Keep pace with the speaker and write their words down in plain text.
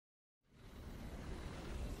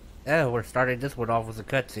Oh, we're starting this one off with a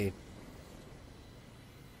cutscene.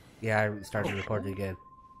 Yeah, I started recording again.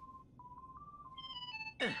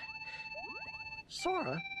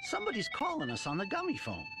 Sora, somebody's calling us on the gummy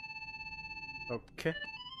phone. Okay.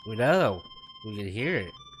 We know. We can hear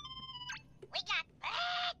it. We got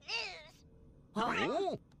bad news.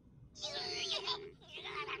 Huh?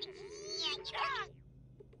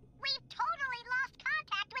 We've totally lost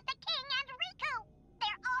contact with the King and Riku.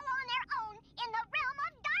 They're all on their own in the realm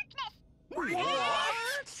of darkness.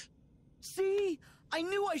 What? See? I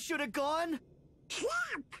knew I should have gone. Snap!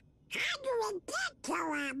 How do we get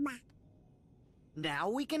to him? Now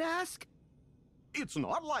we can ask? It's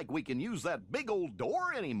not like we can use that big old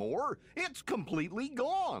door anymore. It's completely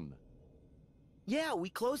gone. Yeah, we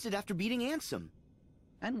closed it after beating Ansem.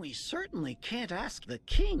 And we certainly can't ask the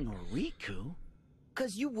king or Riku.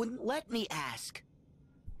 'Cause you wouldn't let me ask.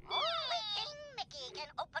 Only King Mickey can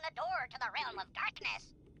open a door to the realm of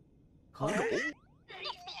darkness. Huh? It's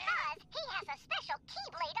because he has a special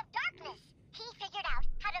Keyblade of Darkness. He figured out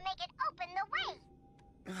how to make it open the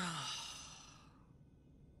way.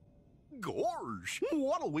 Gosh,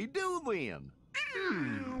 what'll we do then?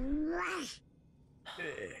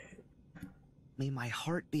 May my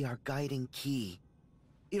heart be our guiding key.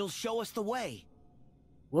 It'll show us the way.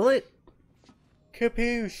 Will it?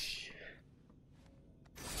 Capiche.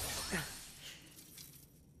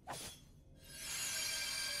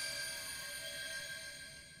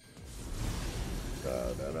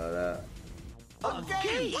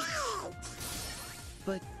 Okay.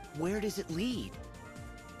 But where does it lead?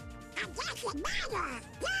 It doesn't matter.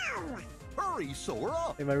 Go! Hurry,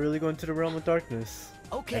 Sora. Am I really going to the realm of darkness?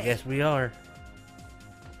 Okay. I guess we are.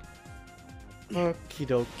 Okie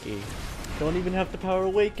dokie. Don't even have the power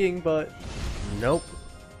of waking, but Nope.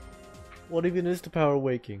 what even is the power of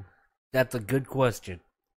waking? That's a good question.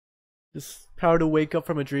 Just power to wake up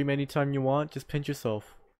from a dream anytime you want, just pinch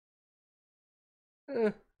yourself.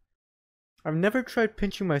 I've never tried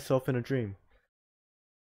pinching myself in a dream.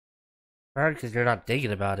 Alright, because you're not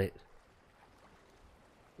thinking about it.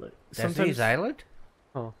 Like, Destiny's Island?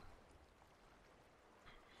 Oh.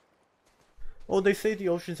 Oh, they say the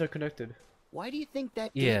oceans are connected. Why do you think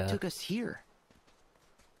that Yeah. gate took us here?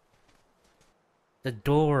 The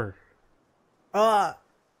door. Ah!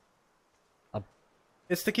 A-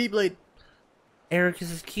 It's the Keyblade! Eric's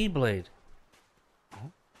Keyblade.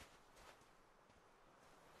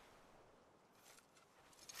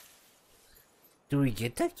 Do we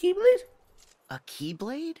get that Keyblade? A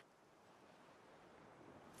Keyblade?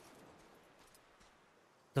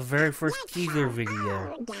 The very first teaser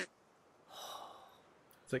video.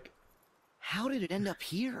 It's like, How did it end up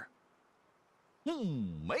here?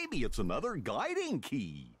 Maybe it's another guiding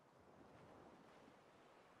key.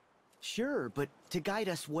 Sure, but to guide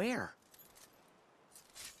us where?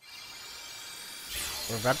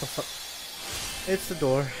 We're about to it's the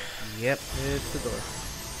door. Yep. It's the door.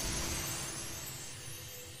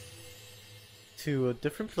 To a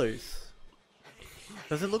different place.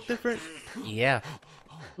 Does it look different? Yeah.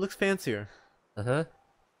 Looks fancier. Uh-huh.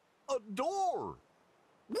 A door.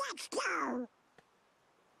 Let's go!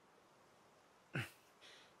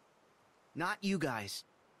 Not you guys.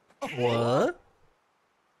 What?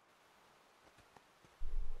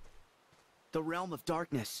 The realm of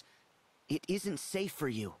darkness. It isn't safe for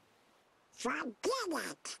you. Forget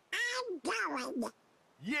it! I'm going!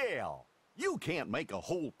 Yeah. You can't make a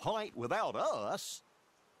whole pint without us.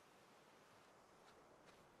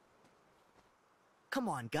 Come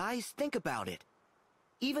on, guys, think about it.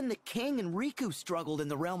 Even the king and Riku struggled in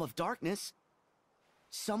the realm of darkness.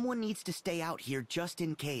 Someone needs to stay out here just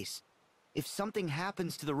in case. If something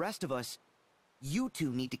happens to the rest of us, you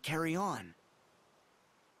two need to carry on.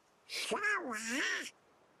 Sora!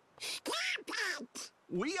 Stop it!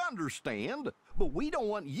 We understand, but we don't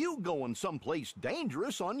want you going someplace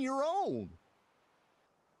dangerous on your own.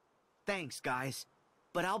 Thanks, guys.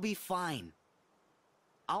 But I'll be fine.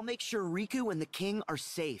 I'll make sure Riku and the king are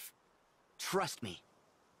safe. Trust me.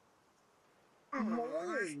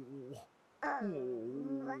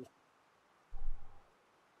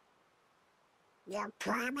 You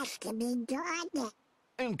promise to be good?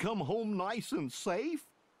 And come home nice and safe?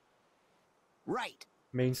 Right.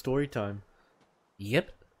 Main story time.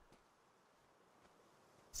 Yep.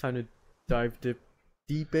 It's time to dive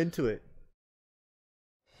deep into it.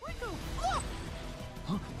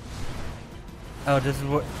 Oh, this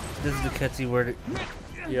is the cutscene where it,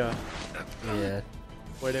 Yeah. yeah.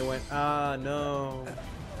 Where they went, ah, no.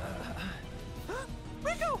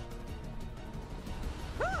 Riku!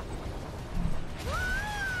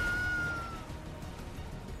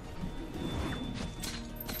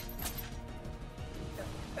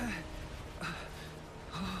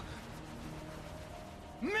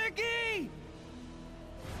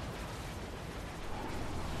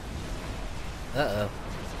 Uh-oh.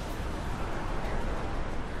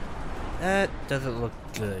 That doesn't look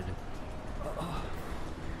good.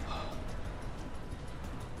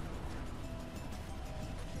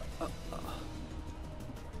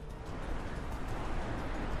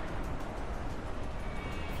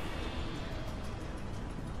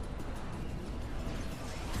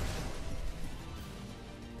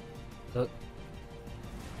 Look.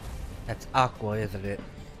 That's Aqua, isn't it?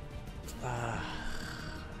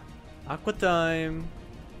 Aqua time.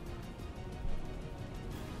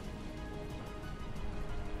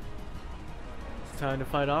 It's time to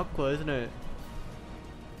fight Aqua, isn't it?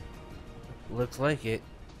 Looks like it.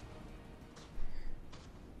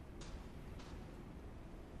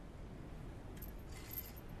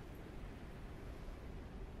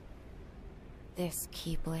 This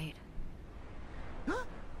Keyblade.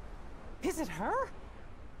 Is it her?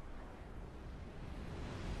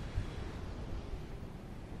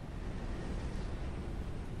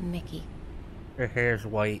 Mickey, Her hair's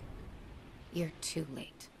white. you're too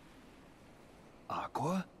late.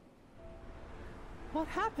 Aqua? What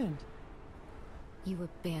happened? You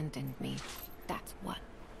abandoned me, that's what.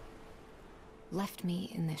 Left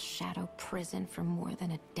me in this shadow prison for more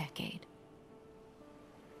than a decade,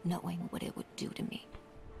 knowing what it would do to me.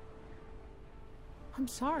 I'm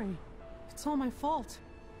sorry. It's all my fault.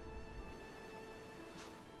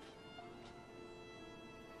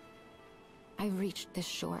 I reached this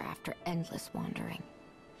shore after endless wandering.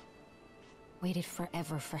 Waited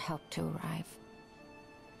forever for help to arrive.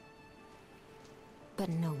 But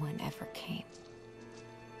no one ever came.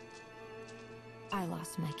 I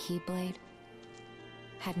lost my Keyblade.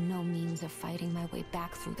 Had no means of fighting my way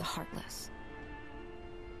back through the Heartless.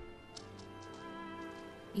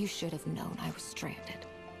 You should have known I was stranded.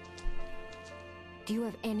 Do you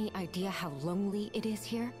have any idea how lonely it is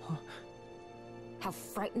here? How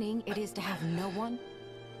frightening it is to have no one?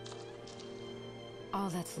 All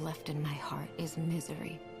that's left in my heart is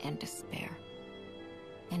misery and despair.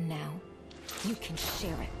 And now, you can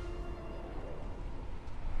share it.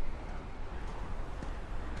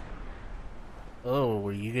 Oh,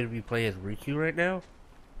 were you gonna be playing as Riku right now?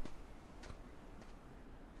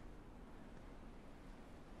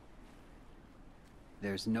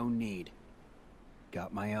 There's no need.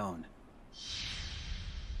 Got my own.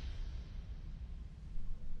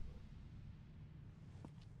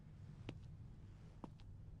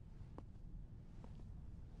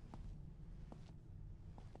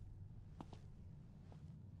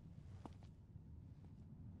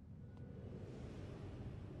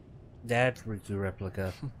 That's Riku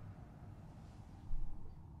replica.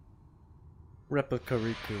 Replica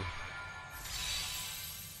Riku.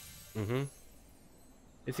 Mm-hmm.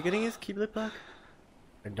 Is he getting his Keyblade back?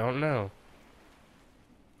 I don't know.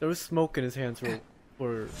 There was smoke in his hands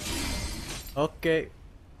for... Okay.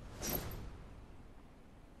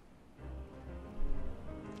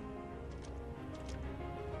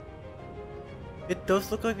 It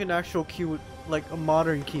does look like an actual key with, like a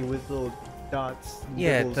modern key with little dots. And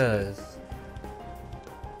Yeah, it nibbles in does.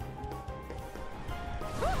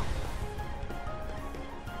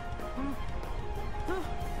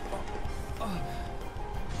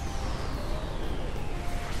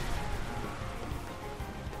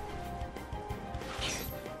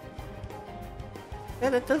 Yeah,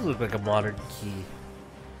 that does look like a modern key.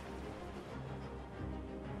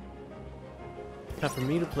 Time for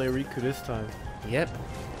me to play Riku this time. Yep.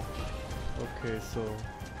 Okay, so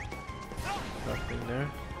nothing there.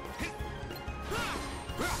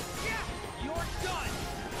 You're done.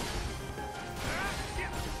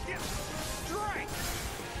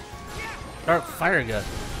 Dark fire gun.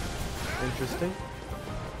 Interesting.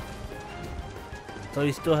 So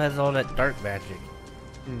he still has all that dark magic.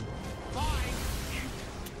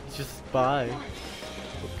 It's just spy.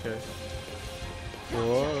 Okay.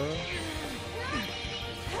 Whoa.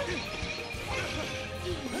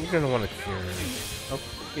 You're gonna want to cure him.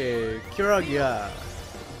 Okay, Kiragia.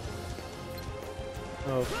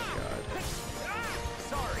 Oh god.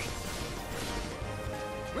 Sorry.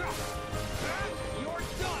 You're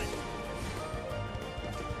done.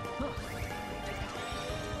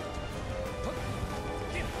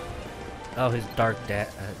 Oh, his dark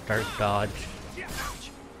dodge.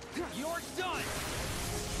 You're done.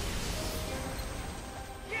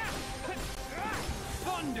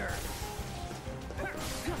 Thunder.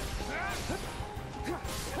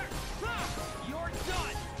 You're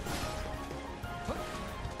done.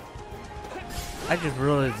 I just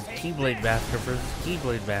realized it's Keyblade Master versus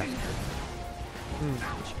Keyblade Master.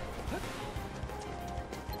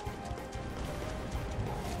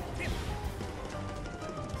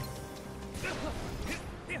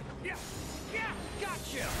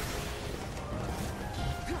 Gotcha.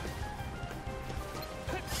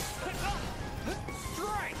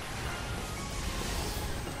 Strike.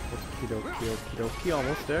 Okie dokie, okie dokie,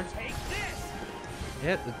 almost there. Take this.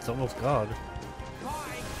 Yeah, it's almost gone.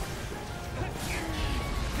 Bye.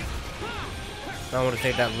 I want to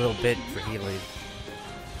take that little bit for healing.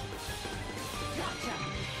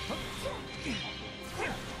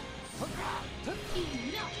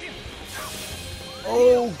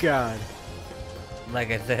 Oh god.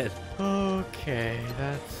 Like I said. Okay,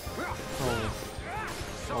 that's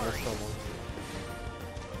almost.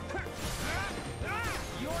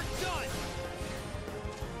 You're done.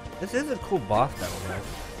 This is a cool boss battle, man.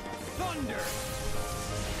 Thunder.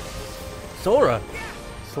 Sora!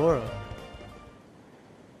 Sora.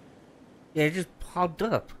 Yeah, it just popped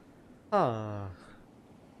up. Ah.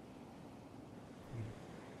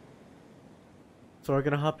 Sora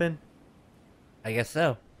gonna hop in? I guess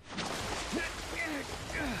so.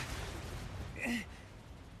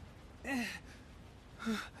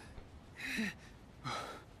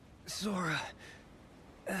 Sora.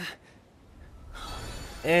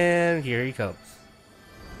 And here he comes.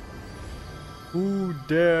 Who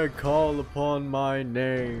dare call upon my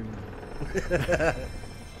name?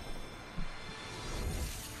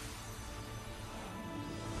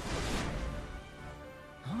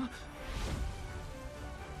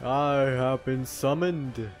 I have been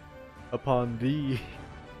summoned upon thee.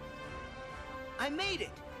 I made it!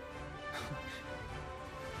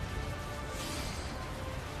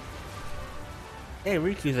 Hey,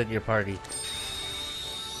 Riku's in your party.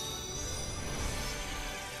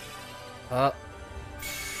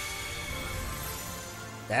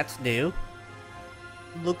 That's new.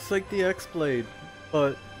 Looks like the X-Blade,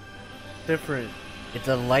 but different. It's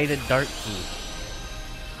a light and dark key.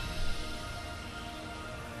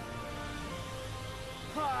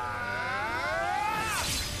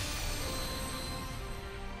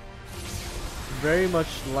 Very much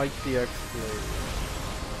like the X-Blade.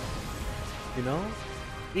 You know?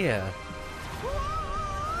 Yeah.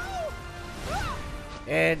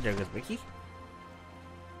 And there goes Mickey.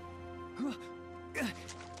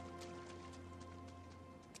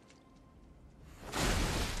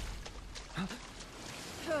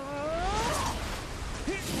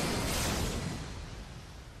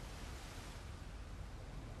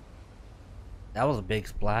 That was a big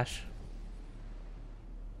splash.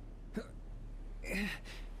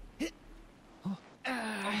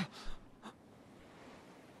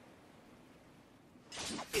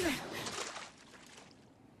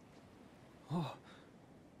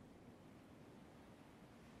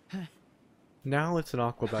 Now it's an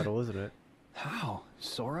aqua battle, isn't it? How,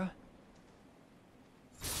 Sora?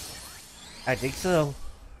 I think so.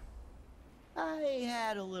 I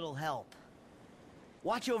had a little help.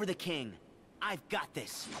 Watch over the king. I've got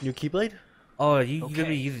this. New Keyblade? Oh, you Okay. gonna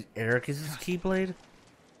be using Eric's Keyblade?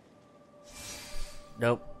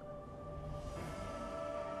 Nope.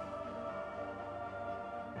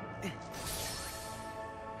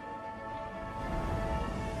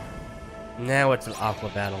 Now it's an aqua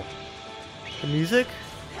battle. The music?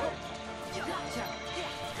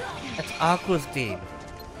 That's Aqua's theme.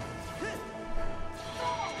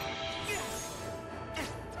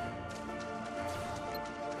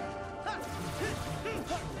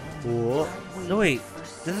 Whoa. No wait,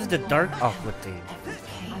 this is the dark Aqua theme.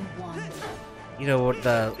 You know what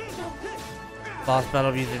the boss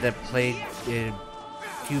battle music that played in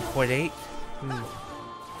 2.8?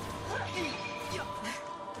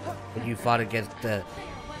 When you fought against the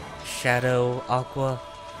Shadow Aqua?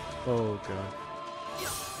 Oh god.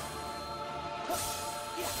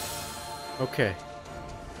 Okay.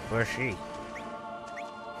 Where's she?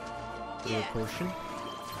 Little potion.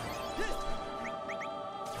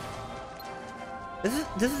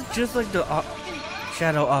 This is just like the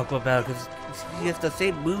Shadow Aqua battle because he has the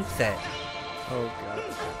same moveset. Oh god.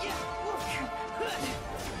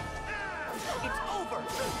 It's over!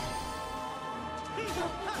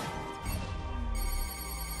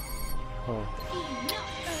 Oh.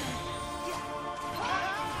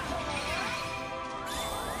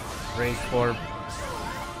 Rage form.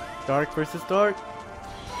 Dark versus dark.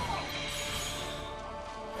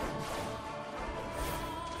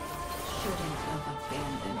 Shouldn't have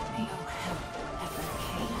abandoned me. No help ever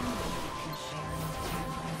came. And sharing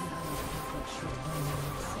terror with your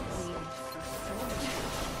wounds.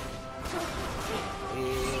 Waited for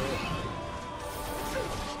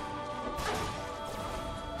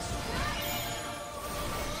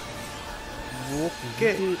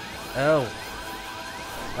Okay. Oh.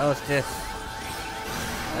 Oh, it's this.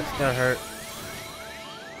 That's gonna hurt.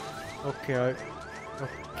 Okay.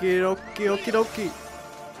 Okay, okay, okay, okay.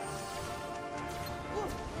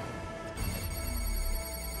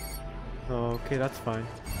 Oh, okay, that's fine.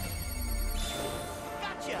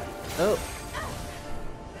 Oh.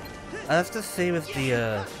 That's the same as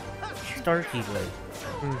the Star Keyblade.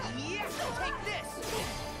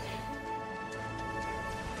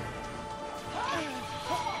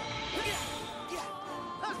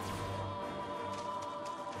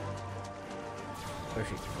 Where is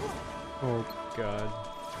she? Oh god.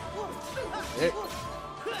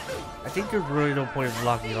 I think there's really no point in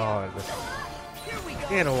locking on.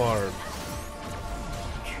 Can of worms.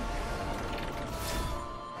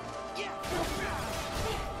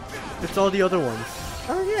 It's all the other ones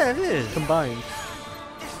Oh yeah, it is. combined.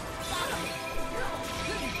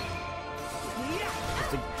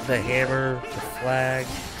 The hammer, the flag,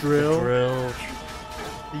 Drill, the drill,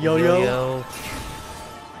 the yo-yo, yo-yo.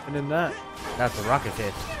 and then that. That's the rocket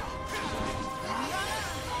fist.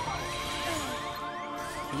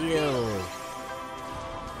 Yo.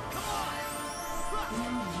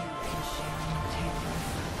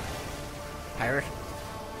 Irish.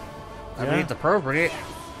 I mean, it's appropriate.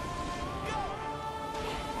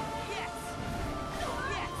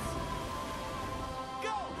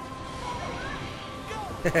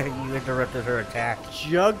 You interrupted her attack.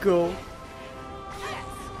 Juggle.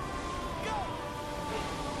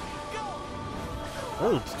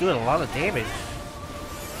 Oh, it's doing a lot of damage.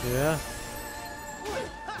 Yeah.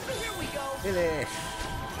 Finish.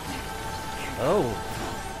 Oh.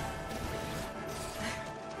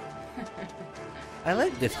 I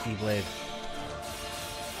like this Keyblade.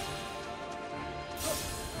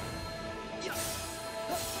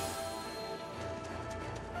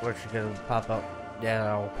 Where's she gonna pop up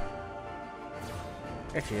now?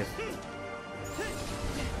 There she is.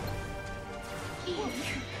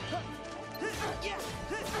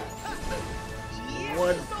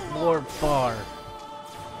 One more bar.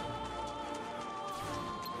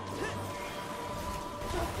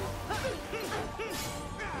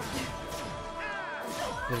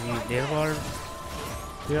 Does he use data water?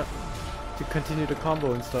 Yeah. To continue the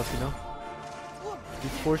combo and stuff, you know?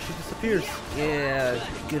 Before she disappears. Yeah,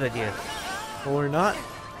 good idea. Or not.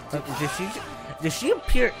 Does she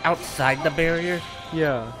appear outside the barrier?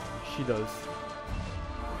 Yeah, she does.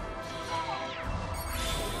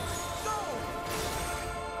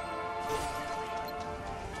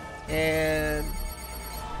 And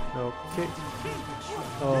Okay.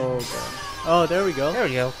 Oh god. Oh, there we go. there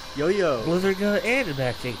we go. Yo-yo. Blizzard gun and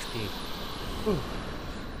max HP. Ooh.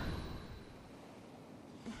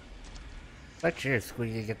 My chair's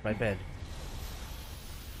squeaking against my bed.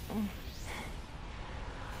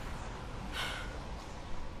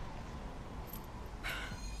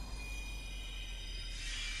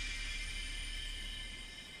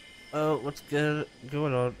 Oh, what's going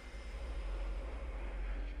on?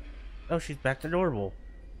 Oh, she's back to normal.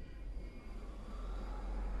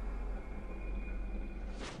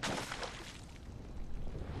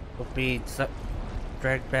 Will be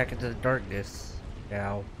dragged back into the darkness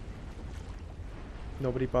now.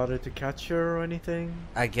 Nobody bothered to catch her or anything?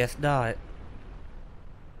 I guess not.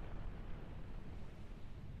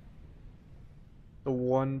 The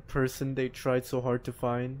one person they tried so hard to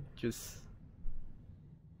find, just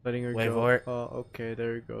letting her Wait go. for it. Oh, okay,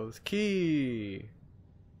 there it goes. Key!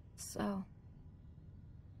 So,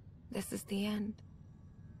 this is the end.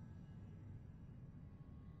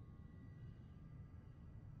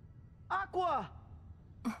 Aqua!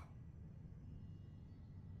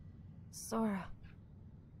 Sora.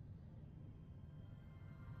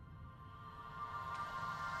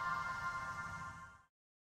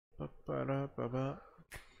 Ba-ba-da-ba-ba.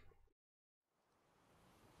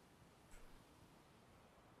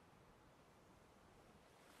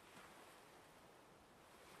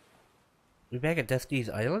 We back at Destiny's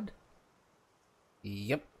Island?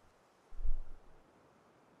 Yep.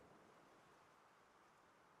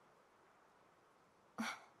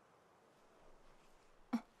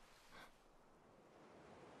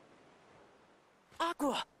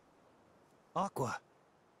 Aqua! Aqua.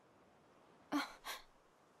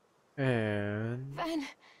 And Ven.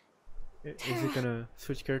 is it gonna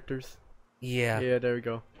switch characters? Yeah. Yeah, there we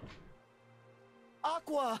go.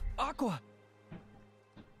 Aqua! Aqua!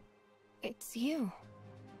 It's you.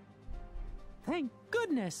 Thank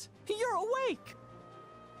goodness! You're awake!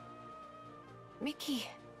 Mickey.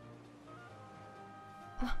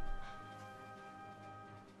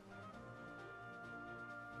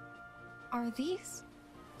 Are these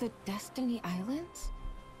the Destiny Islands?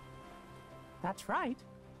 That's right.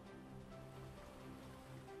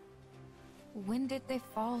 When did they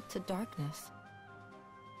fall to darkness?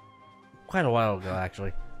 Quite a while ago,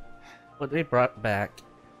 actually. But they brought back.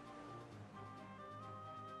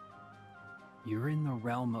 You're in the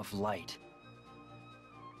realm of light.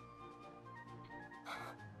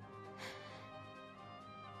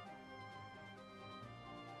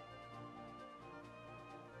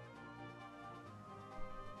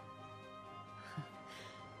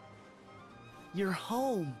 You're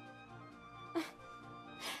home.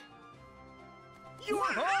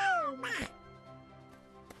 You're home!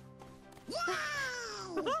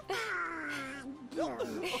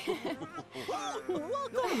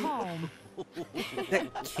 Welcome home.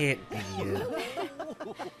 That can't be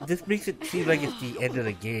it. This makes it seem like it's the end of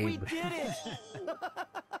the game. We did it!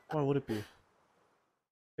 Why would it be?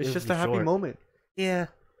 It's It'll just be a happy short. moment. Yeah.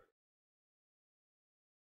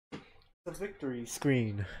 The victory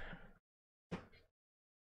screen.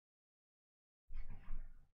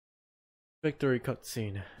 Victory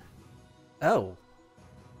cutscene. Oh.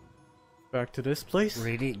 Back to this place.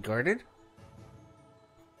 Radiant Garden?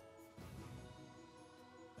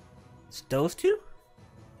 It's those two?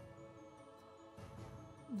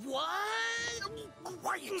 What?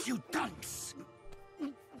 Quiet, you dunce!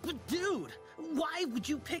 But dude, why would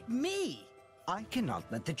you pick me? I cannot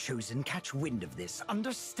let the Chosen catch wind of this,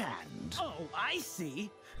 understand? Oh, I see.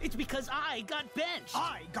 It's because I got benched.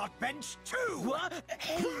 I got benched too! What?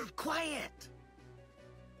 Hey, quiet.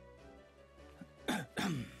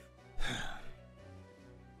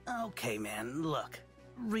 Okay, man, look.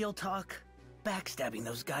 Real talk, backstabbing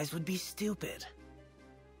those guys would be stupid.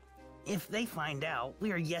 If they find out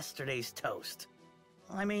we are yesterday's toast,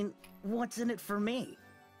 I mean, what's in it for me?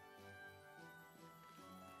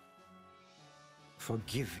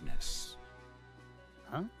 Forgiveness.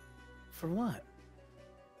 Huh? For what?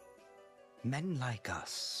 Men like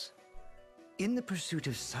us. In the pursuit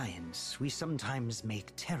of science, we sometimes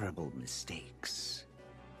make terrible mistakes.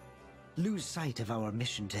 Lose sight of our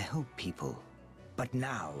mission to help people. But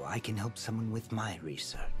now I can help someone with my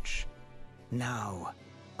research. Now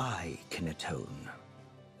I can atone.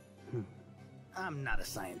 I'm not a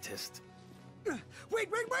scientist. Wait!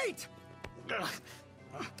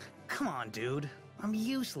 Ugh. Come on, dude. I'm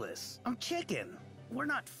useless. I'm chicken. We're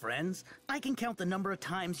not friends. I can count the number of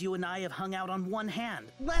times you and I have hung out on one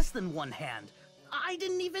hand. Less than one hand. I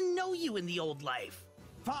didn't even know you in the old life.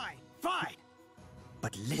 Fine.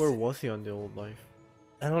 But listen. Where was he on the old life?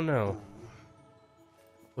 I don't know.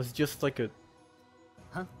 Was he just like a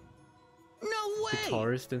Huh? No way!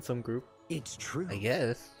 guitarist in some group? It's true. I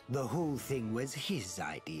guess. The whole thing was his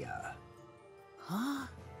idea. Huh?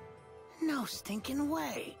 No stinking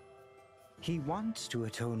way. He wants to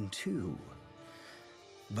atone too.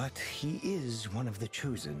 But he is one of the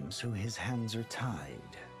Chosen, so his hands are tied.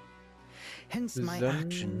 Hence my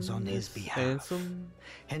actions on his Zen is behalf. handsome.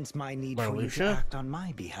 Hence my need for you to Marusha? act on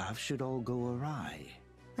my behalf should all go awry.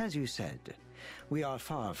 As you said, we are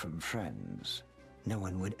far from friends. No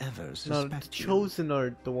one would ever No, the suspect you. Chosen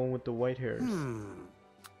are the one with the white hairs.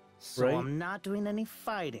 So Right? I'm not doing any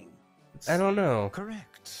fighting. I don't know.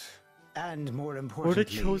 Correct. And more Or importantly, the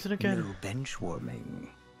Chosen again. no bench warming.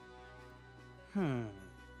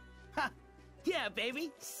 Ha! Yeah,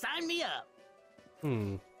 baby! Sign me up!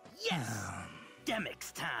 Yes!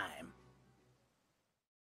 Demix time!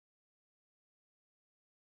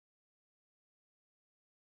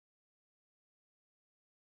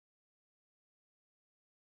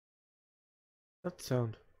 That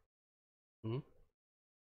sound. Hmm?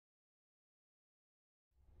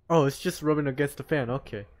 Oh, it's just rubbing against the fan.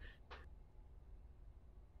 Okay.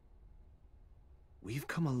 We've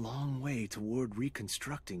come a long way toward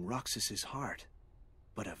reconstructing Roxas's heart.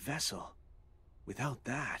 But a vessel, without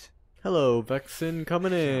that... Hello, Vexen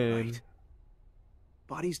coming Yeah, in. right.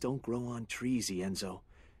 Bodies don't grow on trees, Ienzo.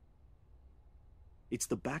 It's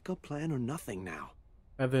the backup plan or nothing now.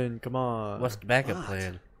 Evan, come on. What's the backup What?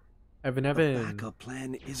 plan? Evan, The Evan. backup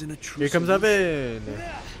plan isn't a true Here comes solution. Evan.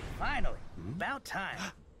 Finally! About time!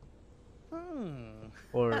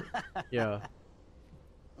 Or, yeah,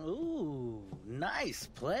 Ooh, nice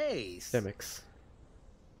place. Demix.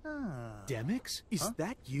 Demix? Is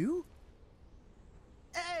that you?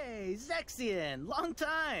 Hey, Zexian! Long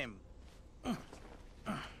time!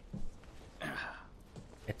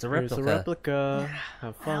 It's a Here's replica. a replica.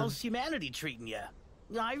 Have fun. How's humanity treating ya?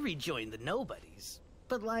 I rejoined the nobodies.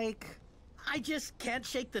 But like, I just can't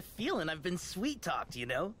shake the feeling I've been sweet-talked, you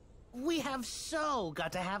know? We have so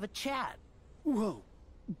got to have a chat. Whoa.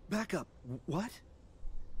 Back up. What?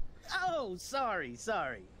 Oh, sorry.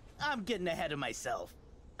 I'm getting ahead of myself.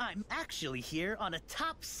 I'm actually here on a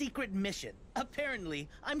top-secret mission. Apparently,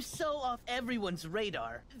 I'm so off everyone's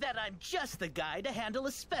radar that I'm just the guy to handle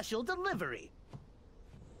a special delivery.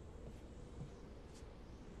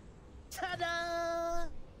 Ta-da!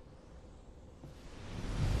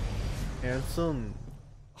 Handsome.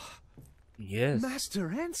 Yes. Master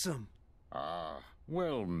Handsome. Ah,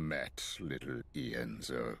 well met, little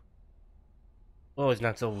Ienzo. Oh, he's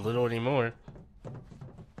not so little anymore.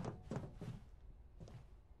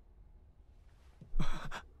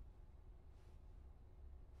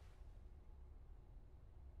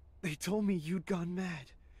 They told me you'd gone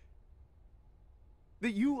mad.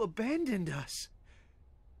 That you abandoned us.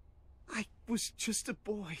 I was just a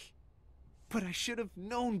boy, but I should have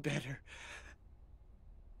known better.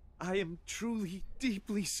 I am truly,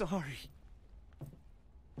 deeply sorry.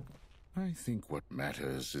 I think what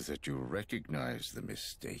matters is that you recognize the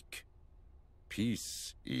mistake.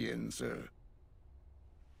 Peace, Ienzo.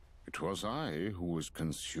 It was I who was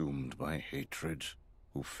consumed by hatred,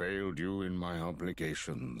 who failed you in my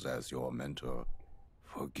obligations as your mentor.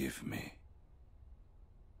 Forgive me.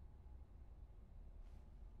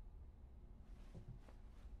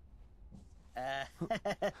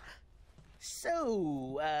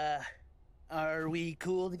 So, are we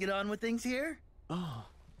cool to get on with things here? Oh.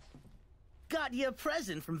 Got you a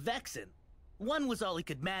present from Vexen. One was all he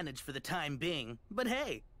could manage for the time being, but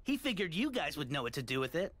hey, he figured you guys would know what to do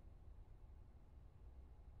with it.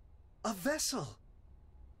 A vessel.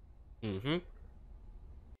 Mm-hmm.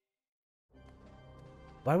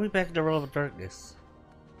 Why are we back in the realm of darkness?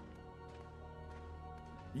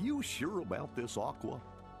 You sure about this, Aqua?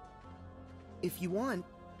 If you want,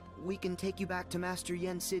 we can take you back to Master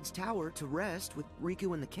Yen Sid's tower to rest with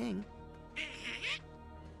Riku and the king.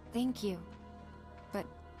 Thank you. But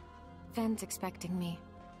Ven's expecting me.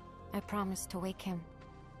 I promised to wake him.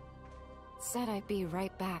 Said I'd be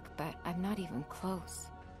right back, but I'm not even close.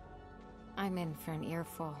 I'm in for an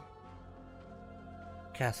earful.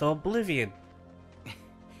 Castle Oblivion.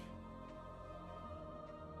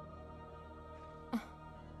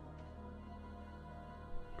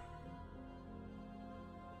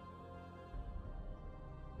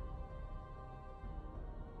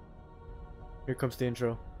 Here comes the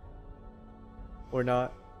intro. Or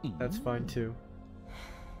not. That's fine too.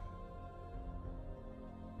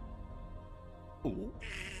 Oh.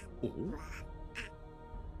 Oh.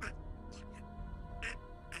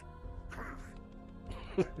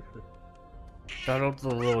 Donald's a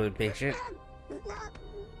little impatient.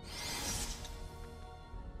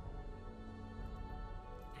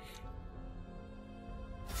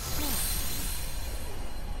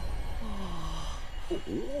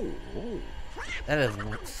 That is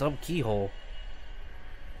some keyhole.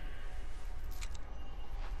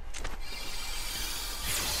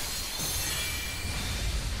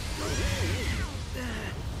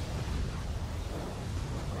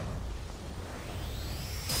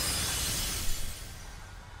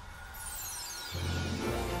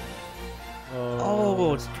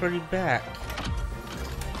 Oh, it's turning back.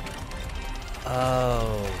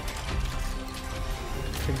 Oh.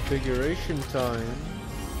 Configuration time.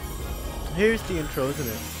 Here's the intro, isn't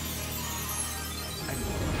it? I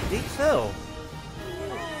think so.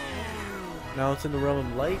 Now it's in the realm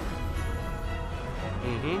of light.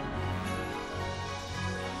 Mm-hmm.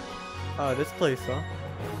 Ah, this place, huh?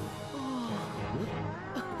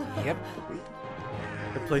 Yep.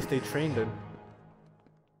 The place they trained in.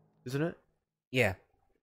 Isn't it? Yeah.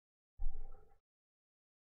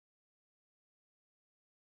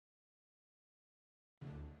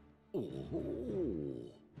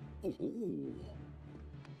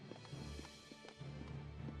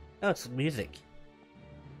 Oh, it's music.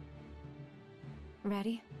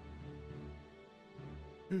 Ready?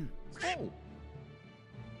 Oh.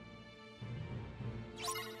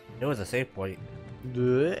 It was a save point.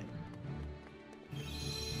 Blech.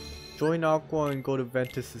 Join Aqua and go to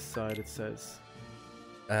Ventus's side, it says.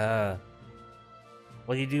 Well,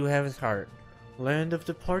 you do have his heart. Land of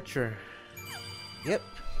Departure. Yep.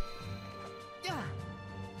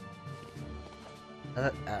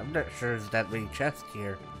 I'm not sure there's that many chests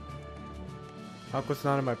here. Aqua's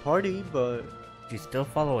not in my party, but... She's still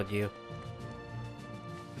following you.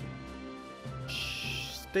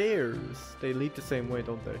 Stairs. They lead the same way,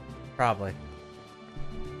 don't they? Probably.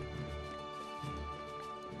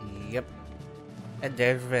 Yep. And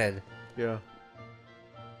there's Red. Yeah.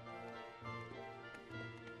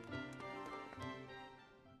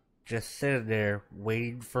 Just sitting there,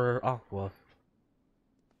 waiting for Aqua.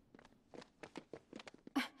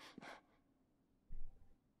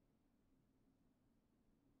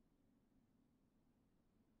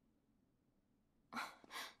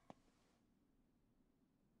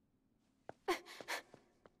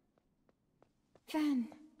 Ven.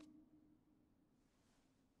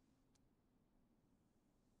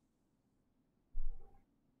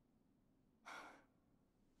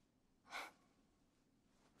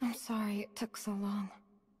 I'm sorry it took so long.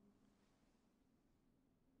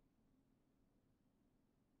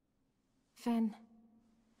 Fen,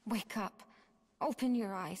 wake up. Open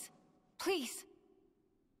your eyes. Please.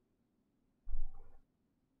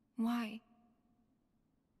 Why?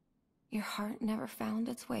 Your heart never found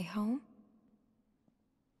its way home?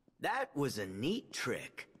 That was a neat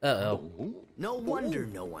trick. Uh-oh. No wonder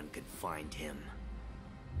no one could find him.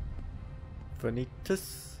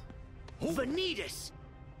 Vanitas? Vanitas!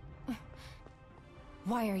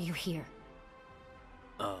 Why are you here?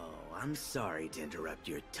 Oh, I'm sorry to interrupt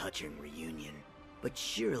your touching reunion, but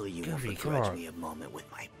surely you won't Goofy, come begrudge on. me a moment with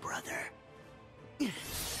my brother.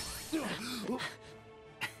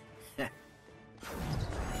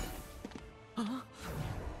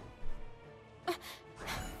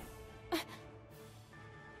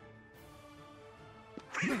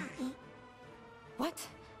 What?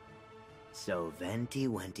 So Venti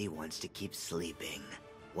Wenti wants to keep sleeping.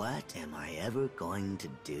 What am I ever going to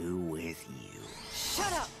do with you?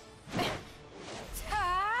 Shut up!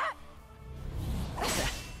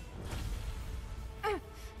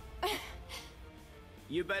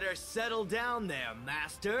 You better settle down there,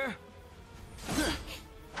 Master.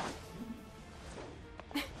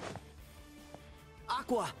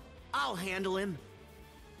 Aqua, I'll handle him.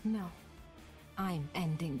 No. I'm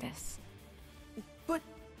ending this. But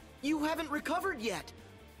you haven't recovered yet.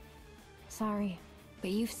 Sorry, but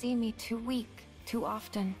you've seen me too weak, too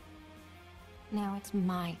often. Now it's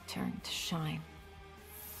my turn to shine.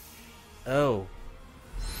 Oh.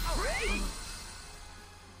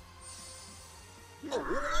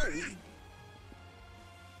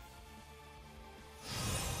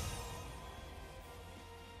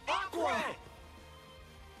 Aqua!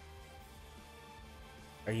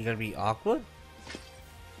 Are you gonna be Aqua?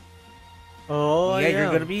 Oh, yeah, I you're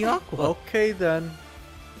am. gonna be Aqua. Okay then.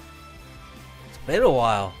 It's been a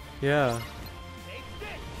while. Yeah.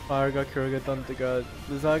 Fire Kyoraga got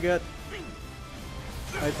Blizagat.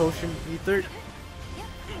 High Potion Ether.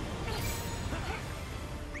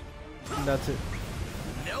 And that's it.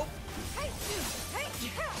 Nope.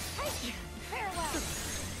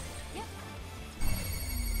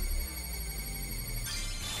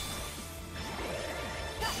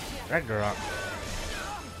 Ragnarok.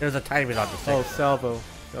 There's a timing on the thing. Oh, salvo.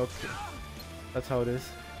 Okay. That's how it is.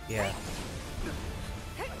 Yeah.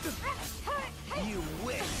 You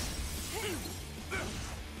wish.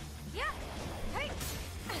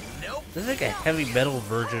 Nope. This is like a heavy metal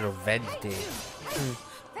version of Wednesday.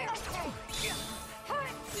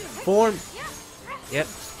 Form. Yep.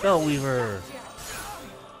 Spellweaver.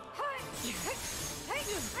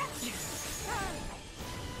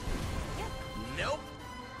 Nope.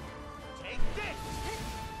 Take this.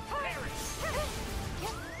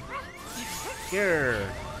 Here.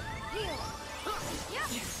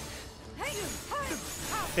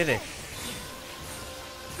 Finish.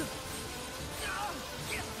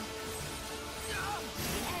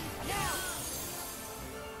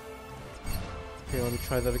 Okay, let me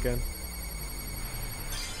try that again.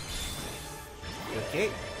 Okay.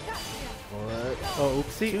 What? Oh,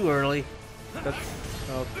 oopsie. Too early. That's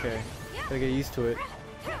okay. Gotta get used to it.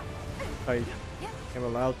 I am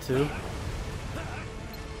allowed to.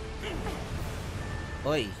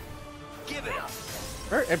 Oi. Give it up.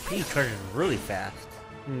 Her MP charges really fast.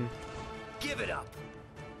 Hmm. Give it up.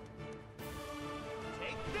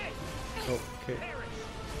 Take this. Okay.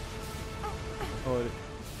 Oh, it,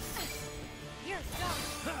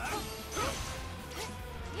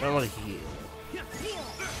 I don't want to heal.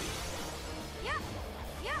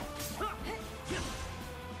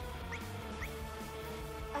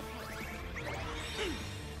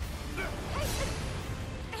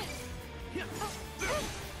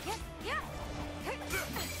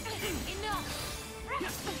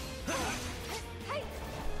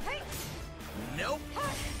 Nope.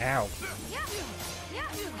 Ow.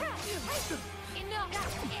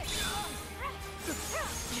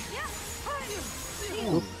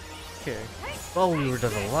 okay. Spellweaver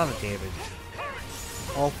does a lot of damage.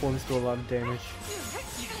 All forms do a lot of damage.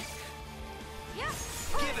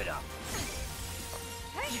 Give it up.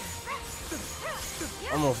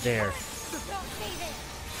 Almost there.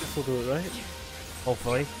 This will do it, right?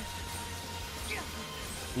 Hopefully.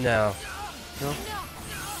 No. No?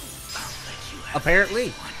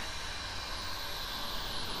 Apparently.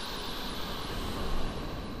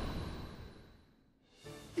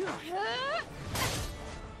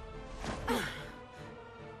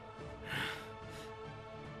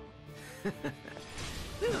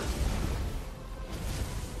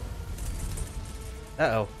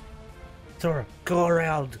 Uh-oh. Sora, go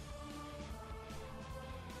around.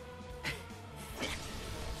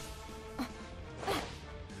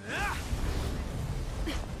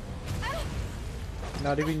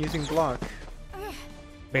 Not even using block.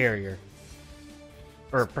 Barrier.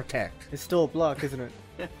 Or protect. It's still a block, isn't it?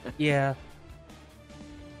 Yeah.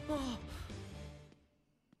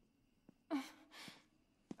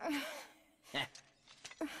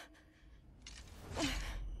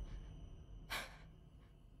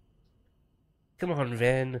 Come on,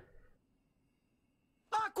 Ven.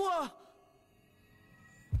 Aqua!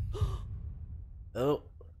 Oh.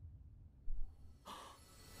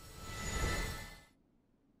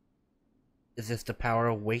 Is this the power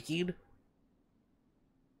of waking?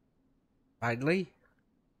 Finally?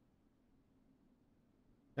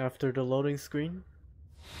 After the loading screen?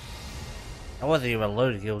 I wasn't even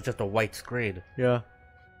loading, it was just a white screen. Yeah.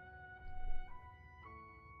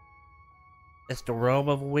 It's the realm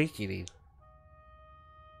of awakening.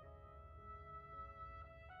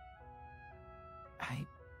 I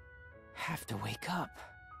have to wake up.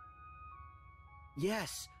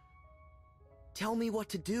 Yes. Tell me what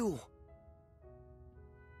to do.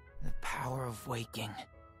 The power of waking.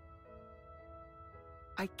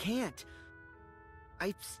 I can't.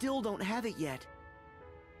 I still don't have it yet.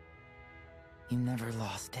 You never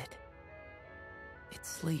lost it. It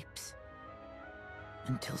sleeps.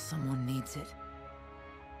 Until someone needs it.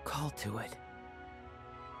 Call to it.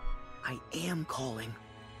 I am calling.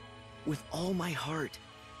 With all my heart.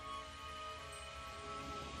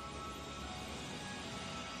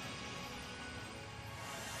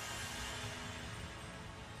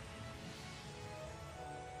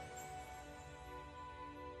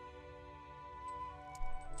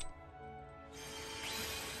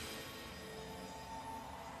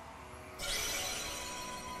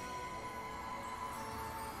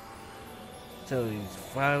 So he's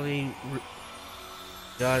finally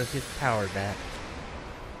got his power back.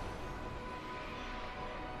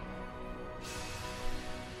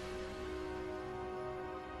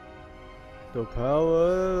 The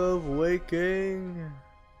power of waking.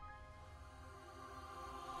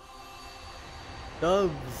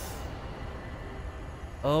 Dubs.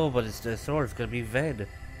 Oh, but it's the sword's gonna be Ven.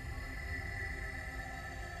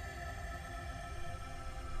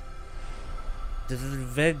 This is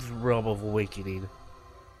Ven's realm of awakening.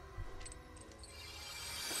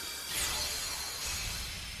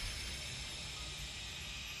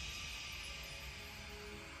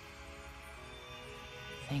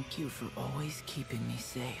 Thank you for always keeping me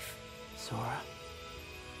safe, Sora.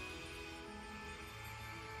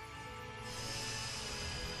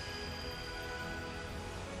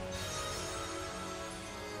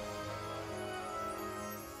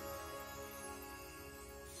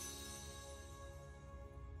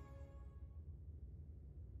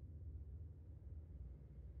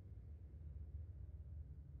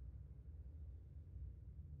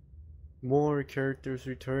 More characters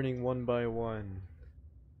returning one by one.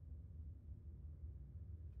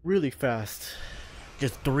 Really fast.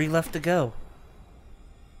 Just 3 left to go.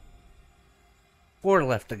 4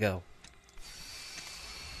 left to go.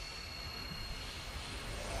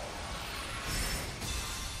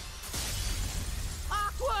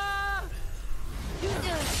 Aqua!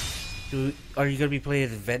 Are you gonna be playing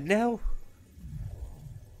as Ven now?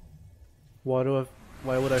 Why would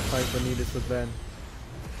I fight Vanitas with Ven?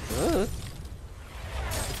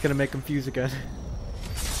 It's gonna make him fuse again.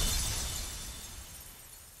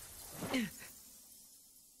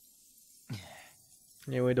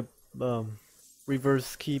 Anyway, the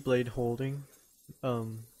reverse keyblade holding,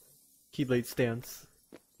 keyblade stance.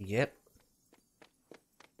 Yep.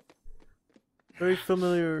 Very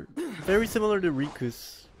familiar, very similar to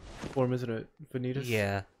Riku's form, isn't it, Vanitas?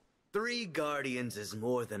 Yeah. 3 guardians is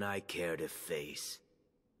more than I care to face.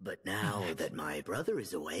 But now that my brother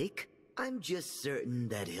is awake, I'm just certain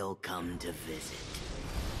that he'll come to visit.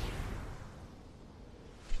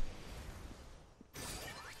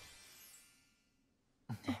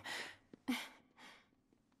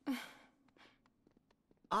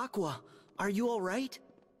 Aqua, are you alright?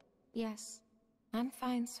 Yes, I'm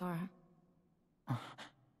fine, Sora.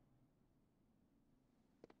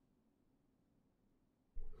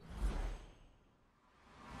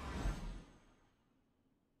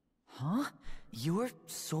 Huh? You're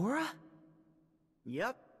Sora?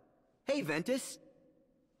 Yep. Hey, Ventus.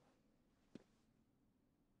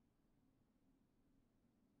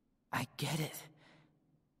 I get it.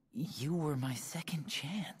 You were my second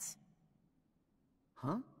chance.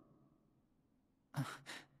 Huh?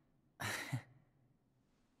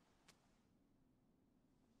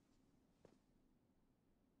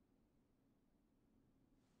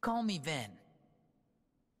 Call me Ven.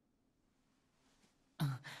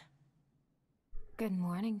 Good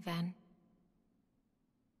morning, Ven.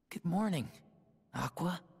 Good morning,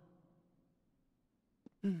 Aqua.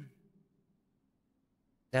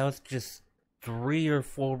 That was just 3 or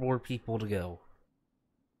 4 more people to go.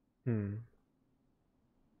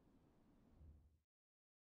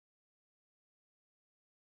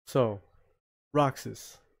 So,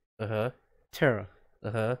 Roxas. Uh-huh. Terra.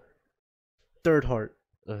 Uh-huh. Third Heart.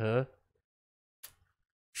 Uh-huh.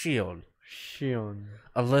 Shion. Shion.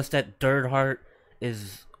 Unless that third heart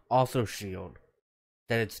is also Shion.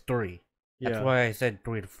 Then it's 3. That's Yeah. why I said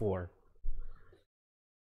 3 to 4.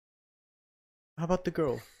 How about the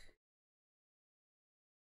girl?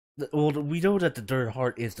 Well, we know that the third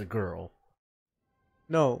heart is the girl.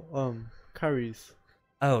 No, Kyrie's.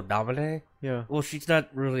 Oh, Naminé? Yeah. Well, she's not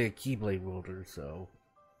really a Keyblade wielder, so...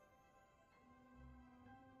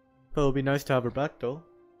 But it'll be nice to have her back, though.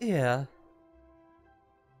 Yeah.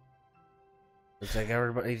 Looks like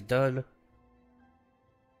everybody's done.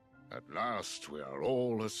 At last we are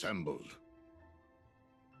all assembled.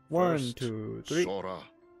 1, First, 2, 3. Sora,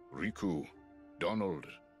 Riku, Donald,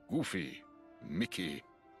 Goofy, Mickey.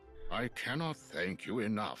 I cannot thank you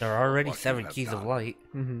enough. There are already for what you 7 have keys of done. light.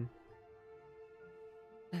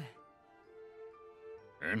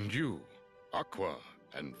 And you, Aqua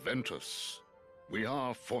and Ventus. We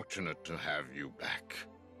are fortunate to have you back.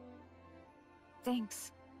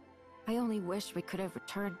 Thanks. I only wish we could have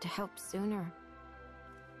returned to help sooner.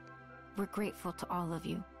 We're grateful to all of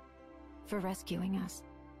you for rescuing us.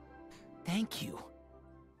 Thank you.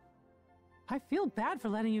 I feel bad for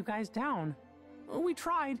letting you guys down. We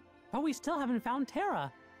tried, but we still haven't found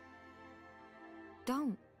Terra.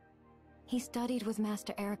 Don't. He studied with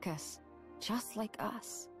Master Ericus, just like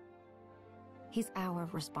us. He's our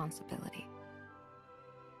responsibility.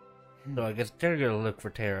 So I guess they're gonna look for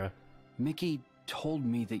Terra. Mickey told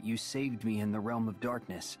me that you saved me in the Realm of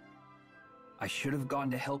Darkness. I should have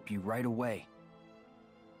gone to help you right away.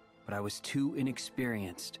 But I was too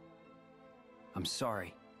inexperienced. I'm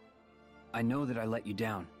sorry. I know that I let you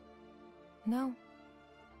down. No.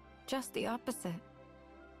 Just the opposite.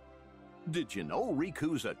 Did you know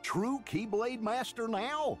Riku's a true Keyblade master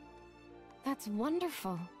now? That's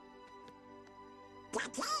wonderful.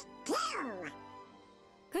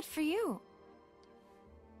 Good for you.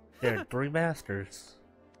 There are 3 masters.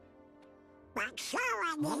 But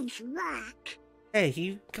Sora needs work. Hey,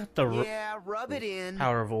 he got the Yeah, rub it in.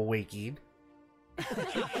 power of awakening.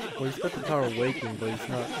 Well, he's got the power of waking, but he's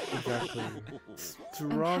not exactly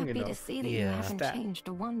strong I'm happy enough. to see that you haven't changed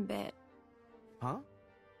one bit. Huh?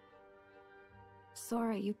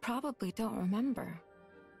 Sora, you probably don't remember.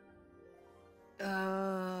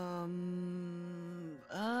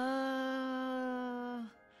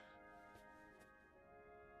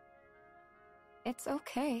 It's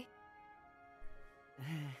okay.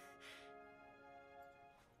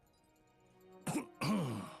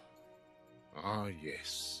 Ah,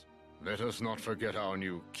 yes. Let us not forget our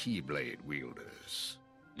new Keyblade wielders.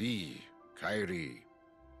 Lee, Kairi,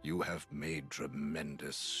 you have made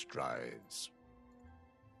tremendous strides.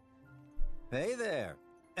 Hey there.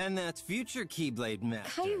 And that's future Keyblade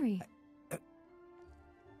Master. Kairi.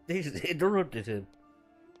 They just interrupted him.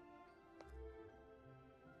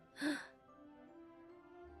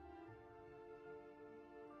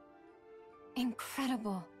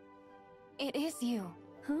 Incredible. It is you.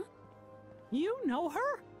 Huh? You know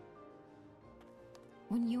her?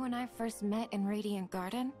 When you and I first met in Radiant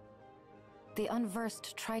Garden, the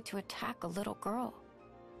Unversed tried to attack a little girl.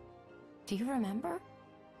 Do you remember?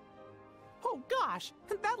 Oh gosh,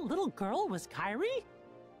 that little girl was Kairi?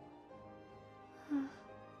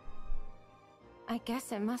 I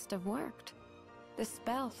guess it must have worked. The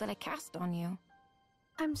spell that I cast on you.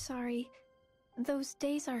 I'm sorry. Those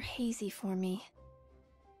days are hazy for me.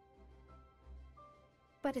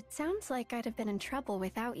 But it sounds like I'd have been in trouble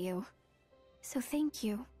without you. So thank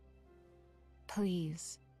you.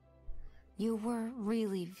 Please. You were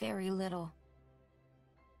really very little.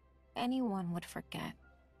 Anyone would forget,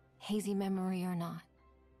 hazy memory or not.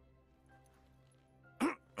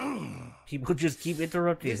 People just keep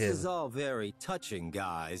interrupting This him. is all very touching,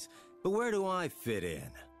 guys, but where do I fit in?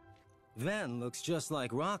 Ven looks just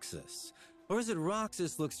like Roxas. Or is it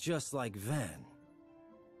Roxas looks just like Ven?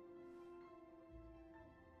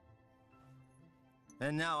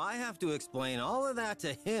 And now I have to explain all of that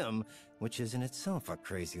to him, which is in itself a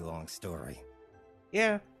crazy long story.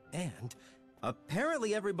 Yeah. And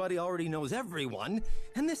apparently everybody already knows everyone,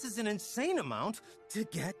 and this is an insane amount to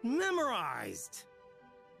get memorized.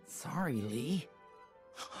 Sorry, Lee.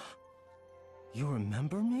 You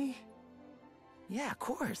remember me? Yeah, of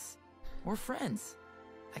course. We're friends.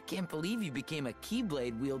 I can't believe you became a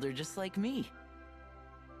Keyblade wielder just like me.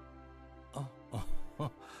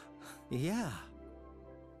 Yeah.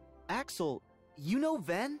 Axel, You know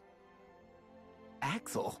Ven?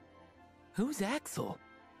 Axel? Who's Axel?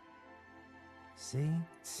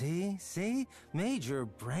 See? Major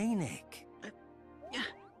brainache.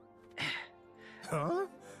 Huh?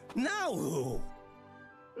 Now who?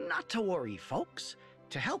 Not to worry, folks.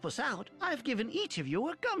 To help us out, I've given each of you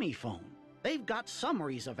a gummy phone. They've got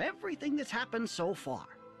summaries of everything that's happened so far.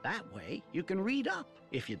 That way, you can read up,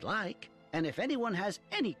 if you'd like. And if anyone has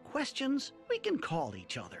any questions, we can call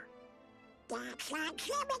each other. That's like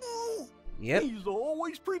Jiminy! Yep. He's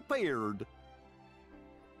always prepared.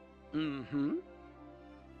 Mm-hmm.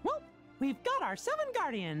 Well, we've got our 7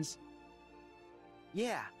 guardians.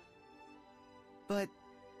 Yeah. But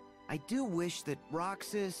I do wish that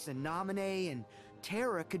Roxas and Naminé and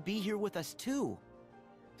Terra could be here with us too.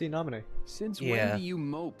 See, Naminé. Since when do you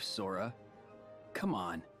mope, Sora? Come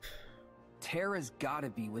on. Terra's gotta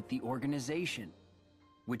be with the organization,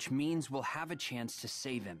 which means we'll have a chance to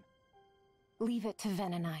save him. Leave it to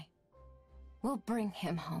Ven and I. We'll bring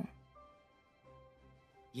him home.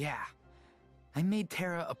 Yeah. I made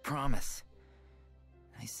Terra a promise.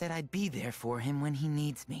 I said I'd be there for him when he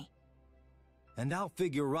needs me. And I'll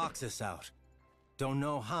figure Roxas out. Don't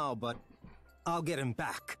know how, but I'll get him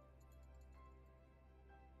back.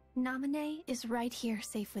 Naminé is right here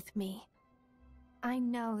safe with me. I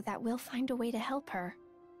know that we'll find a way to help her.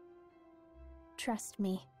 Trust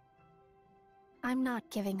me. I'm not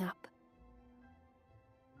giving up.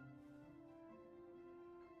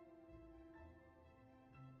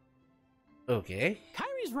 Okay.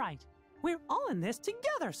 Kyrie's right. We're all in this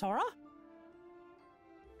together, Sora.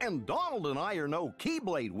 And Donald and I are no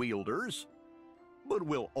Keyblade wielders, but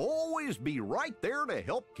we'll always be right there to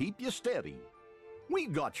help keep you steady.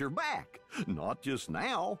 We've got your back, not just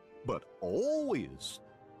now, but always.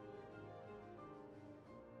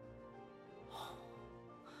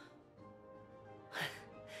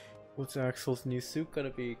 What's Axel's new suit gonna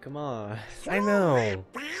be? Come on. I know.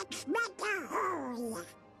 That's not the hole.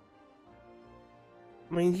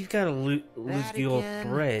 I mean, he's gotta lose the old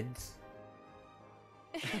threads.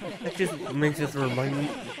 That just makes us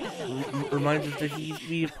reminds us that he's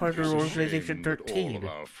be a part of Organization 13. All of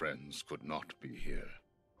our friends could not be here,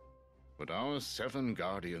 but our 7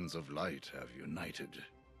 Guardians of Light have united.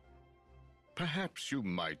 Perhaps you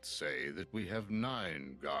might say that we have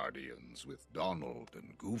 9 Guardians with Donald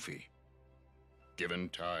and Goofy. Given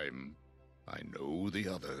time, I know the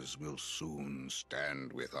others will soon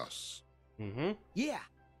stand with us. Mm-hmm. Yeah.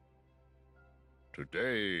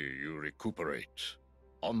 Today you recuperate.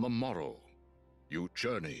 On the morrow, you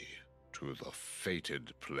journey to the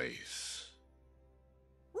fated place.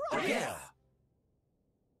 Yeah!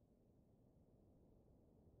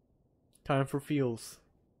 Time for feels.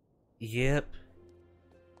 Yep.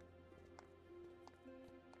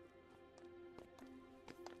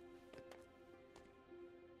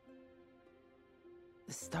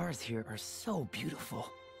 The stars here are so beautiful.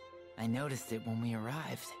 I noticed it when we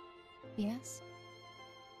arrived. Yes?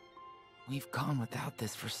 We've gone without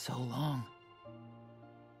this for so long.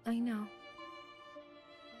 I know.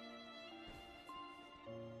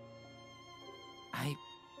 I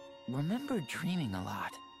remember dreaming a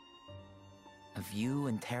lot. Of you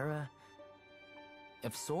and Terra.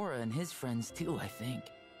 Of Sora and his friends too, I think.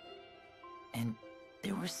 And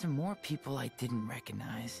there were some more people I didn't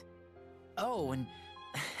recognize. Oh, and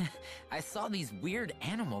I saw these weird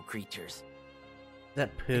animal creatures.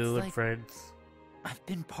 That Pooh and friends. I've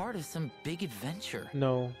been part of some big adventure.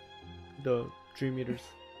 No. The Dream Eaters.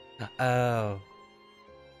 Oh.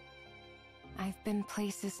 I've been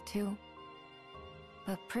places too.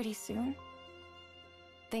 But pretty soon,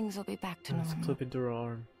 things will be back to Let's normal. clip into her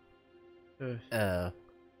arm.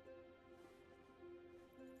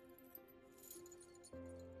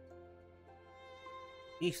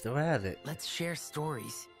 He still has it. Let's share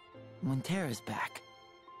stories when Terra's back.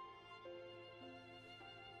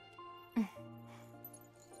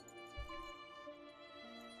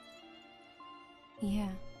 Yeah.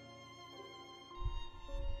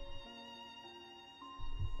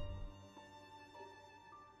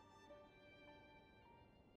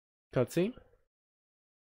 Cutscene?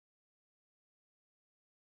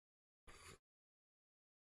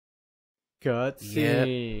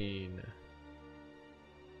 Cutscene. Yep.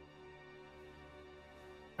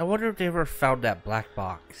 I wonder if they ever found that black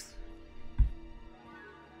box.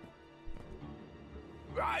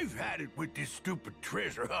 I've had it with this stupid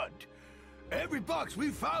treasure hunt. Every box we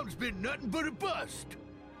found's been nothing but a bust.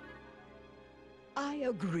 I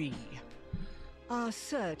agree. Our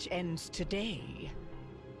search ends today.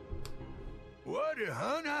 What,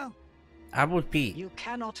 huh, now? I'm with Pete. You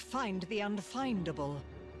cannot find the unfindable.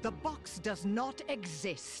 The box does not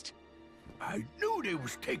exist. I knew they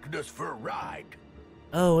was taking us for a ride.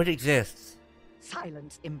 Oh, it exists.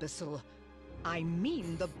 Silence, imbecile. I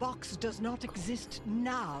mean, the box does not exist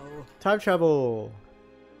now. Time travel.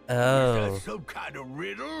 Oh. Is that some kind of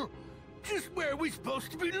riddle? Just where are we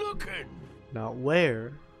supposed to be looking? Not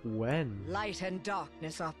where, when. Light and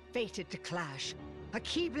darkness are fated to clash. A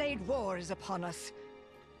Keyblade war is upon us.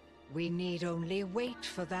 We need only wait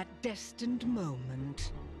for that destined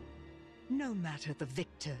moment. No matter the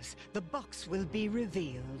victors, the box will be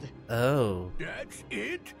revealed. Oh. That's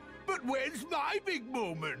it? But when's my big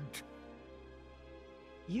moment?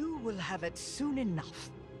 You will have it soon enough.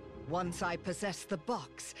 Once I possess the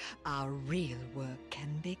box, our real work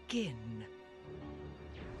can begin.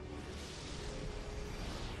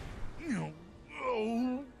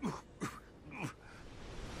 Oh.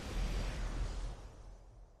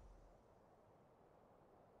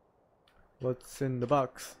 What's in the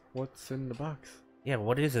box? What's in the box? Yeah,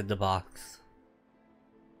 what is in the box?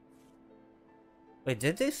 Wait,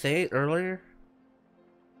 did they say it earlier?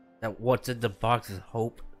 That what's in the box is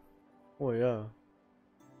hope? Oh yeah.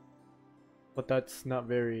 But that's not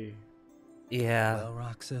very... Yeah. Well,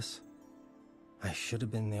 Roxas, I should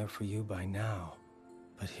have been there for you by now,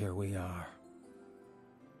 but here we are.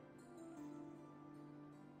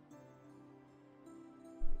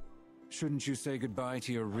 Shouldn't you say goodbye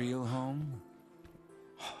to your real home?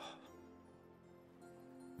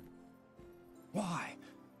 Why?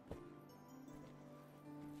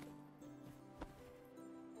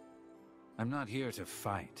 I'm not here to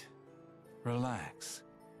fight. Relax.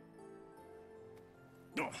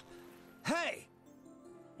 Hey!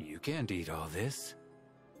 You can't eat all this.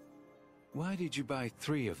 Why did you buy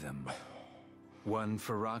 3 of them? 1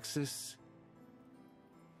 for Roxas?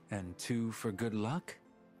 And 2 for good luck?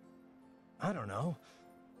 I don't know.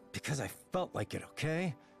 Because I felt like it,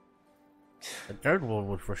 okay? The third one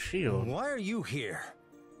was for Shield. Why are you here?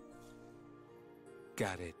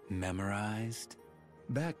 Got it memorized?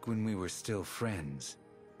 Back when we were still friends,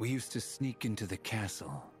 we used to sneak into the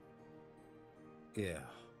castle. Yeah.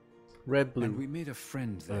 Red, blue. And we made a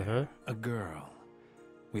friend there, a girl.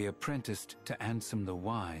 We apprenticed to Ansem the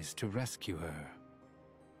Wise to rescue her.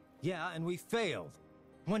 Yeah, and we failed.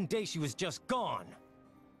 One day she was just gone.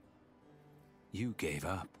 You gave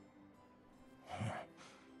up.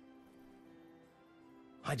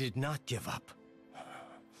 I did not give up.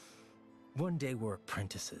 One day we're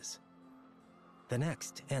apprentices. The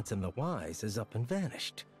next, Ansem the Wise is up and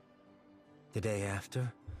vanished. The day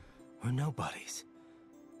after, we're nobodies.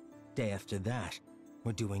 Day after that,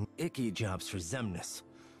 we're doing icky jobs for Xemnas.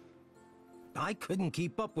 I couldn't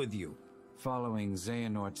keep up with you. Following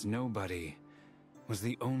Xehanort's nobody was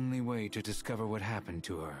the only way to discover what happened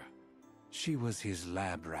to her. She was his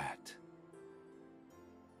lab rat.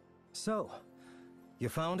 So, you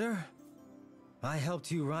found her? I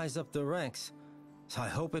helped you rise up the ranks, so I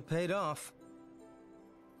hope it paid off.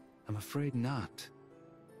 I'm afraid not.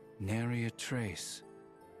 Nary a trace.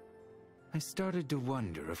 I started to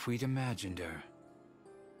wonder if we'd imagined her.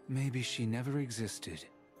 Maybe she never existed.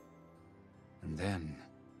 And then,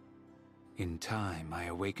 in time, I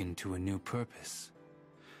awakened to a new purpose.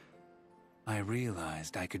 I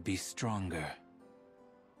realized I could be stronger.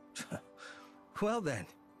 Well then,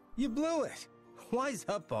 you blew it. Wise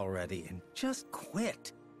up already and just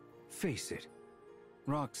quit. Face it,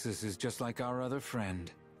 Roxas is just like our other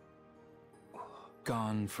friend.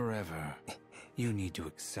 Gone forever. You need to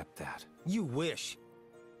accept that. You wish.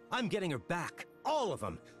 I'm getting her back. All of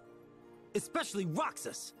them. Especially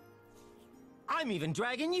Roxas. I'm even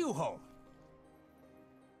dragging you home.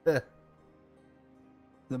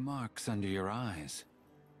 The marks under your eyes.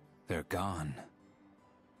 They're gone.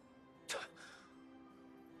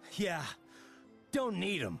 Yeah. Don't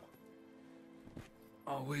need them.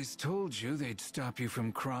 Always told you they'd stop you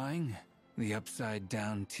from crying. The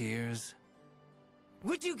upside-down tears.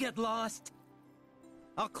 Would you get lost?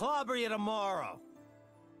 I'll clobber you tomorrow.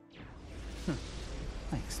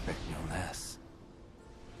 I expect no less.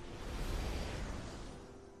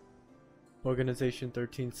 Organization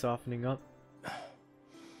 13 softening up.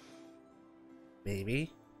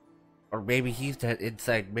 Maybe. Or maybe he's that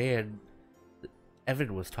inside man that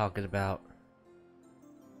Evan was talking about.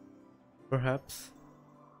 Perhaps.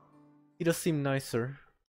 He does seem nicer.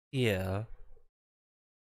 Yeah.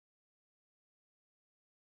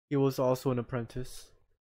 He was also an apprentice.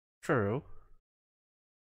 True.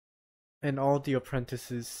 And all the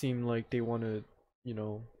apprentices seem like they want to, you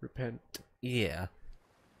know, repent. Yeah.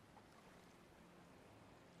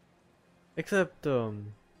 Except, yeah,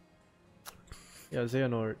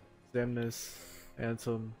 Xehanort, Xemnas,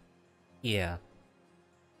 Ansem. Yeah.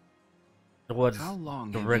 The one's How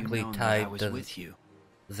long directly have you known tied that I was to with you?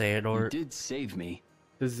 Xehanort. You did save me.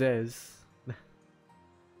 The Zez.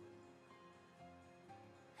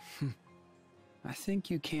 I think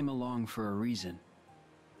you came along for a reason.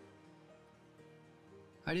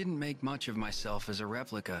 I didn't make much of myself as a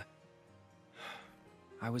replica.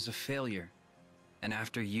 I was a failure. And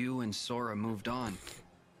after you and Sora moved on,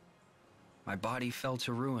 my body fell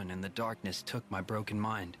to ruin and the darkness took my broken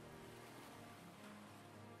mind.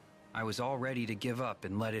 I was all ready to give up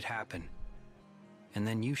and let it happen. And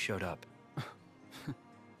then you showed up.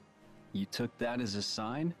 You took that as a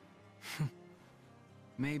sign?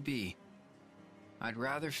 Maybe. I'd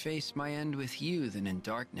rather face my end with you than in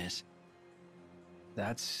darkness.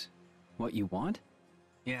 That's what you want?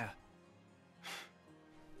 Yeah.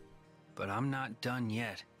 But I'm not done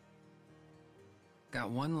yet. Got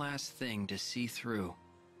one last thing to see through.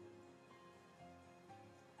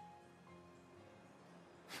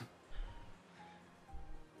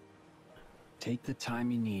 Take the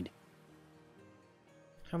time you need.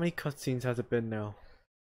 How many cutscenes has it been now?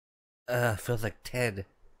 Feels like 10.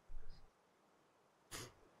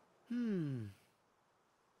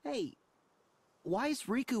 Hey, why is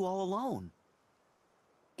Riku all alone?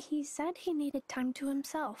 He said he needed time to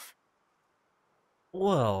himself.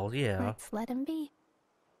 Well, yeah. Let's let him be.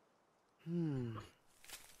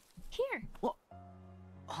 Here. What?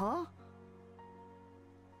 Huh?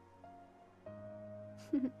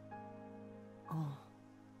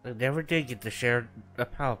 I never did get to share a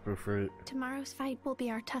powerful fruit. Tomorrow's fight will be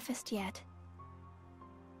our toughest yet.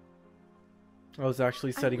 I was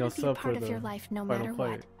actually setting us up for part the of your life no final matter fight.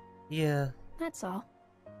 what. Yeah. That's all.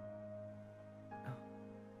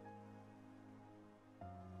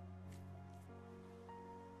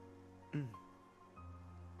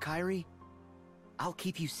 Kairi, I'll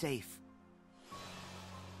keep you safe.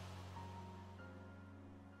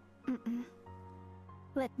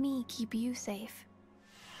 Let me keep you safe.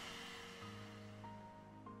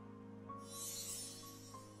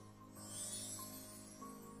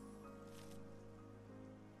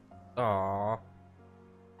 Aww.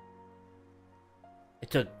 It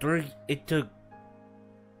took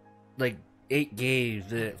like 8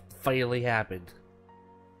 games and it finally happened.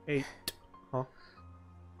 8, huh?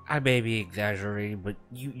 I may be exaggerating, but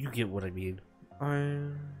you get what I mean.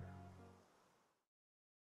 I'm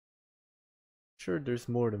sure there's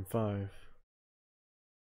more than 5.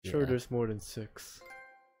 Sure Yeah. there's more than 6.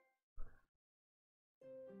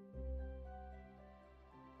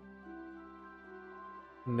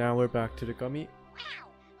 Now we're back to the gummy.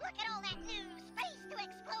 Look at all that new space to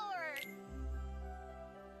explore!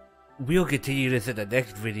 We'll continue this in the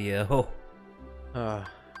next video. What can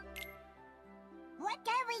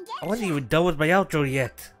we get? I wasn't even done with my outro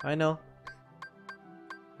yet. I know.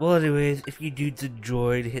 Well, anyways, if you dudes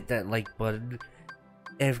enjoyed, hit that like button.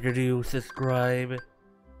 If you're new, subscribe.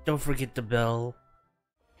 Don't forget the bell.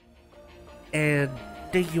 And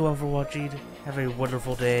thank you all for watching. Have a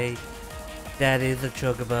wonderful day. That is a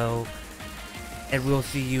Chocobo. And we'll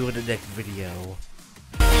see you in the next video.